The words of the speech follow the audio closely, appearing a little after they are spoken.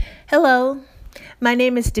Hello, my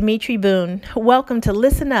name is Dimitri Boone. Welcome to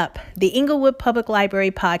Listen Up, the Inglewood Public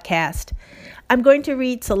Library podcast. I'm going to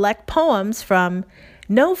read select poems from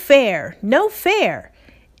No Fair, No Fair,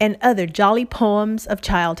 and Other Jolly Poems of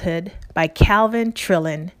Childhood by Calvin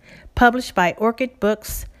Trillin, published by Orchid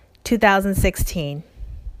Books, 2016.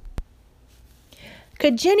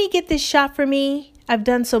 Could Jenny get this shot for me? I've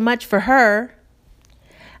done so much for her.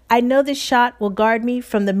 I know this shot will guard me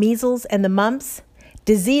from the measles and the mumps,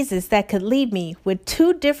 diseases that could leave me with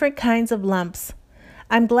 2 different kinds of lumps.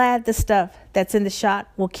 I'm glad the stuff that's in the shot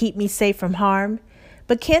will keep me safe from harm.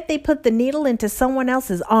 But can't they put the needle into someone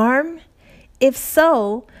else's arm? If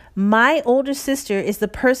so, my older sister is the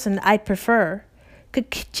person I'd prefer. Could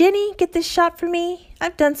Jenny get this shot for me?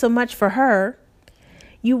 I've done so much for her.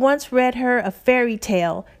 You once read her a fairy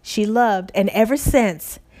tale she loved, and ever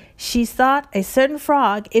since, she's thought a certain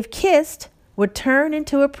frog, if kissed, would turn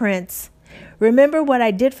into a prince. Remember what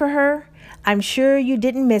I did for her? I'm sure you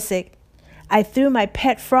didn't miss it. I threw my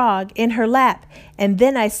pet frog in her lap, and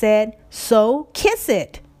then I said, "So kiss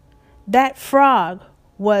it." That frog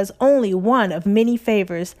was only one of many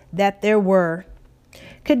favors that there were.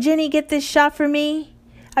 Could Jenny get this shot for me?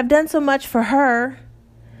 I've done so much for her.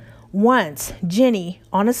 Once, Jenny,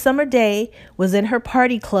 on a summer day, was in her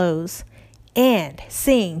party clothes, and,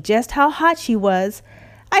 seeing just how hot she was,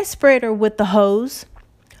 I sprayed her with the hose.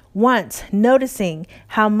 Once, noticing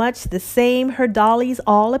how much the same her dollies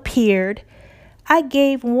all appeared, I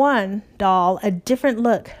gave one doll a different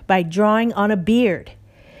look by drawing on a beard.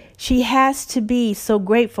 She has to be so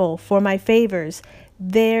grateful for my favors.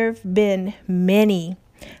 There've been many.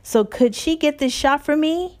 So could she get this shot for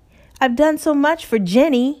me? I've done so much for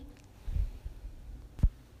Jenny.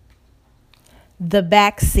 The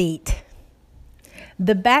back seat.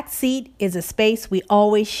 The back seat is a space we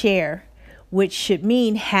always share, which should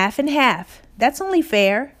mean half and half. That's only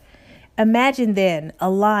fair. Imagine then a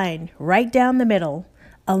line right down the middle,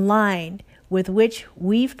 a line with which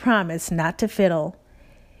we've promised not to fiddle.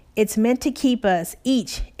 It's meant to keep us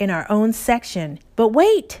each in our own section. But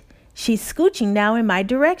wait, she's scooching now in my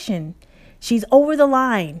direction. She's over the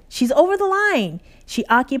line. She's over the line. She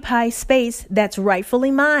occupies space that's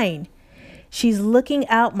rightfully mine. She's looking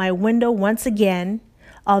out my window once again.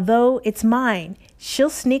 Although it's mine,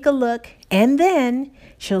 she'll sneak a look, and then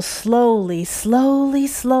she'll slowly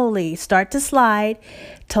start to slide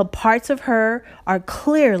till parts of her are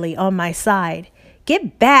clearly on my side.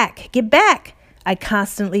 Get back, I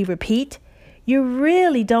constantly repeat. You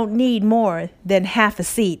really don't need more than half a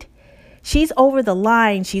seat. She's over the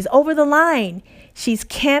line, she's over the line. She's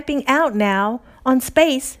camping out now on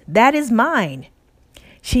space that is mine.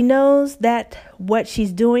 She knows that what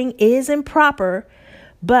she's doing is improper,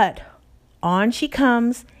 but on she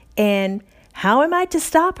comes, and how am I to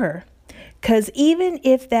stop her? 'Cause even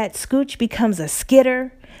if that scooch becomes a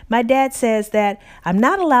skidder, my dad says that I'm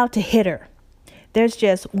not allowed to hit her. There's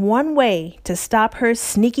just one way to stop her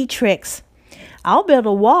sneaky tricks. I'll build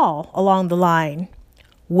a wall along the line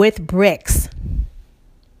with bricks.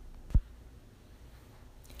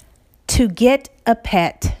 To get a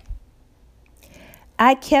pet.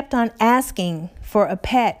 I kept on asking for a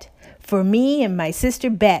pet for me and my sister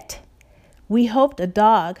Bet. We hoped a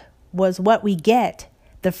dog was what we get,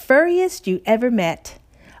 the furriest you ever met.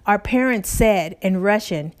 Our parents said in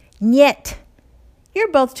Russian, "Niet,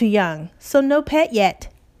 you're both too young, so no pet yet."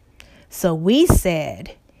 So we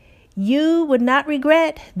said, "You would not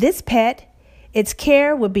regret this pet. Its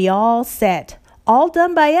care would be all set, all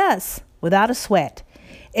done by us without a sweat,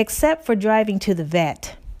 except for driving to the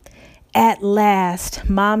vet." At last,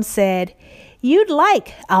 Mom said, "You'd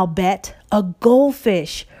like, I'll bet, a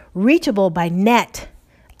goldfish, reachable by net."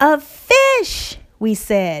 "A fish," we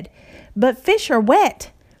said, "but fish are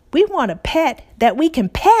wet. We want a pet that we can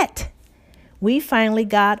pet." We finally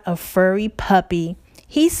got a furry puppy.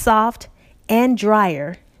 He's soft and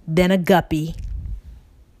drier than a guppy.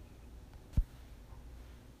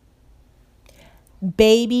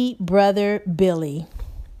 Baby brother Billy.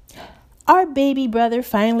 Our baby brother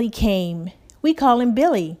finally came. We call him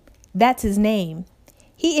Billy. That's his name.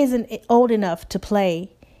 He isn't old enough to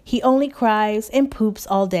play. He only cries and poops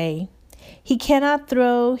all day. He cannot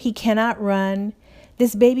throw, he cannot run.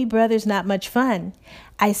 This baby brother's not much fun.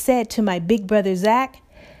 I said to my big brother Zach,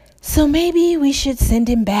 "So maybe we should send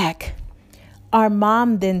him back." Our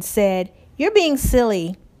mom then said, "You're being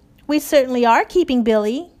silly. We certainly are keeping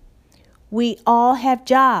Billy. We all have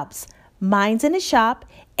jobs. Mine's in a shop,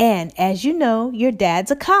 and as you know, your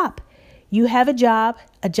dad's a cop. You have a job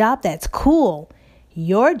that's cool.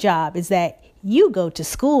 Your job is that you go to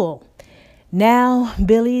school. Now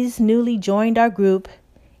Billy's newly joined our group.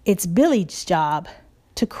 It's Billy's job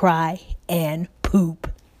to cry and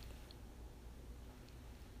poop.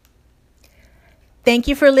 Thank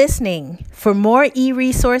you for listening. For more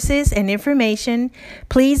e-resources and information,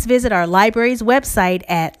 please visit our library's website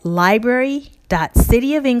at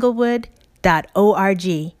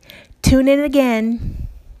library.cityofenglewood.org. Tune in again.